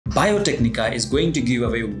Biotechnica is going to give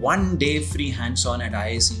away 1 day free hands-on at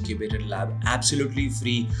IISc Incubated Lab, absolutely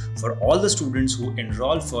free for all the students who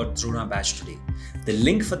enroll for Drona batch today. The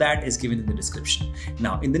link for that is given in the description.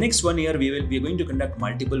 Now, in the next 1 year, we are going to conduct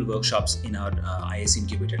multiple workshops in our IISc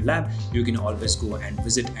Incubated Lab. You can always go and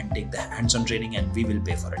visit and take the hands-on training, and we will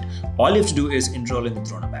pay for it. All you have to do is enroll in the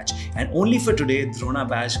Drona batch, and only for today, Drona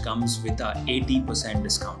batch comes with a 80%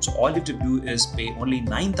 discount. So all you have to do is pay only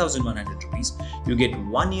 9,100 rupees. You get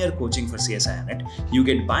 1 year coaching for CSIR net. You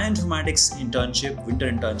get bioinformatics internship,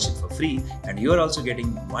 winter internship for free, and you are also getting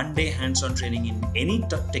 1 day hands-on training in any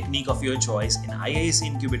technique of your choice in IISc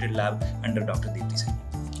Incubated Lab under Dr. Deepti Singh.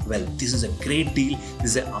 Well, this is a great deal.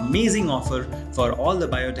 This is an amazing offer for all the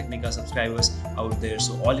Biotechnica subscribers out there.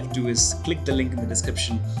 So all you have to do is click the link in the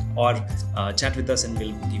description or chat with us and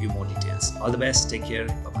we'll give you more details. All the best. Take care.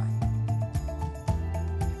 Bye.